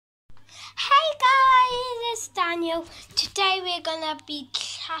is Daniel. Today we're going to be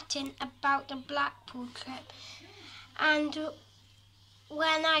chatting about the Blackpool trip. And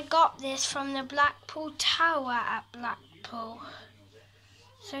when I got this from the Blackpool Tower at Blackpool.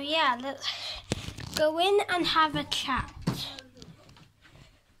 So yeah, let's go in and have a chat.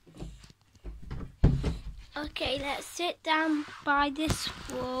 Okay, let's sit down by this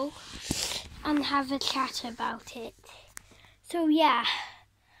wall and have a chat about it. So yeah,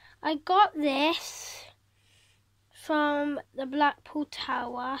 I got this from the Blackpool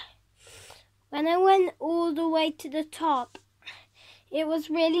Tower. When I went all the way to the top, it was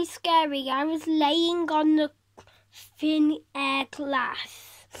really scary. I was laying on the thin air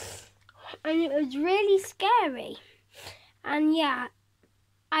glass and it was really scary. And yeah,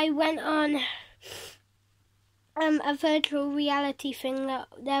 I went on a virtual reality thing.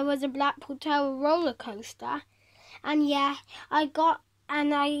 There was a Blackpool Tower roller coaster, and yeah,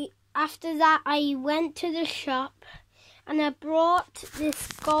 after that I went to the shop and I brought this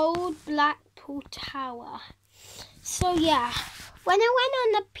gold Blackpool Tower. So yeah, when I went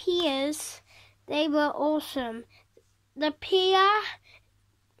on the piers, they were awesome. The pier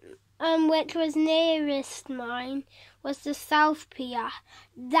which was nearest mine was the South Pier.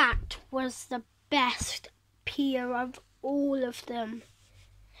 That was the best pier of all of them.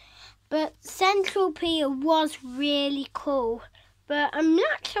 But Central Pier was really cool. But I'm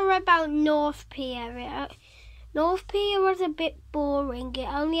not sure about North Pier. North Pier was a bit boring. It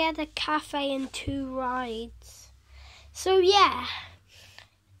only had a cafe and 2 rides. So yeah,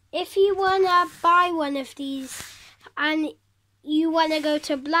 if you want to buy one of these and you want to go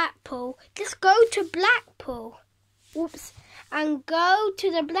to Blackpool, just go to Blackpool. And go to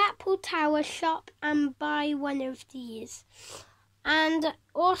the Blackpool Tower shop and buy one of these. And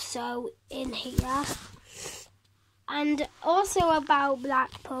also in here, and also about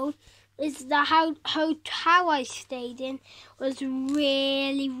Blackpool, is the hotel I stayed in was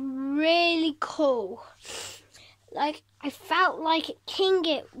really, really cool. Like, I felt like a king.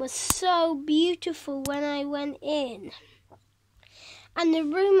 It was so beautiful when I went in. And the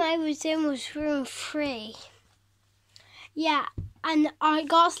room I was in was room 3. Yeah, and I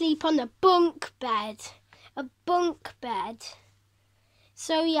got to sleep on a bunk bed.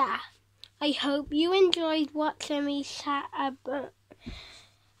 So yeah, I hope you enjoyed watching me chat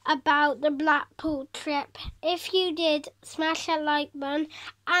about the Blackpool trip. If you did, smash that like button.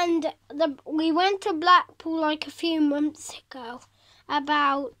 And we went to Blackpool like a few months ago.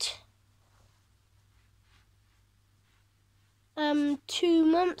 About 2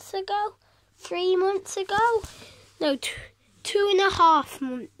 months ago? 3 months ago? No, 2.5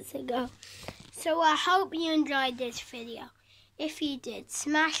 months ago. So I hope you enjoyed this video. If you did,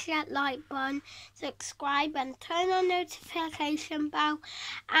 smash that like button, subscribe and turn on notification bell.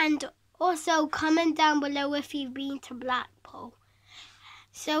 And also comment down below if you've been to Blackpool.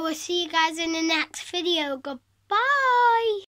 So we'll see you guys in the next video. Goodbye.